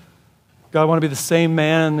 private. God, I want to be the same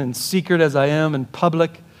man in secret as I am in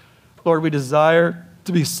public. Lord, we desire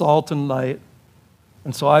to be salt and light.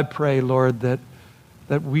 And so I pray, Lord, that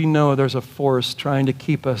we know there's a force trying to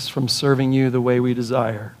keep us from serving you the way we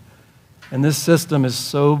desire. And this system is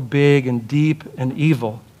so big and deep and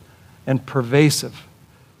evil and pervasive.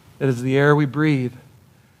 It is the air we breathe.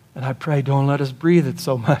 And I pray, don't let us breathe it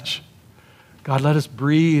so much. God, let us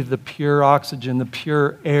breathe the pure oxygen, the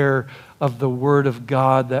pure air of the Word of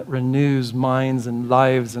God that renews minds and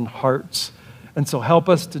lives and hearts. And so help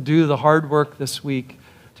us to do the hard work this week,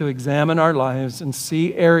 to examine our lives and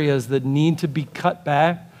see areas that need to be cut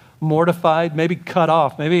back, mortified, maybe cut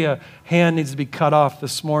off. Maybe a hand needs to be cut off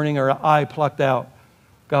this morning or an eye plucked out.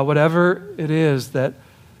 God, whatever it is that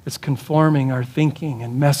is conforming our thinking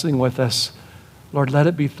and messing with us, Lord, let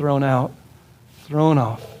it be thrown out, thrown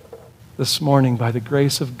off this morning by the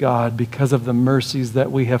grace of God because of the mercies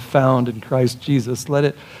that we have found in Christ Jesus. Let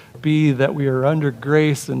it be that we are under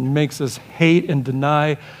grace and makes us hate and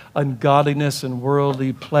deny ungodliness and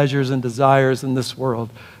worldly pleasures and desires in this world.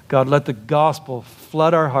 God, let the gospel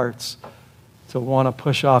flood our hearts to want to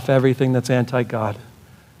push off everything that's anti-God.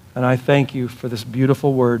 And I thank you for this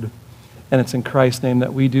beautiful word. And it's in Christ's name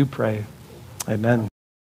that we do pray. Amen.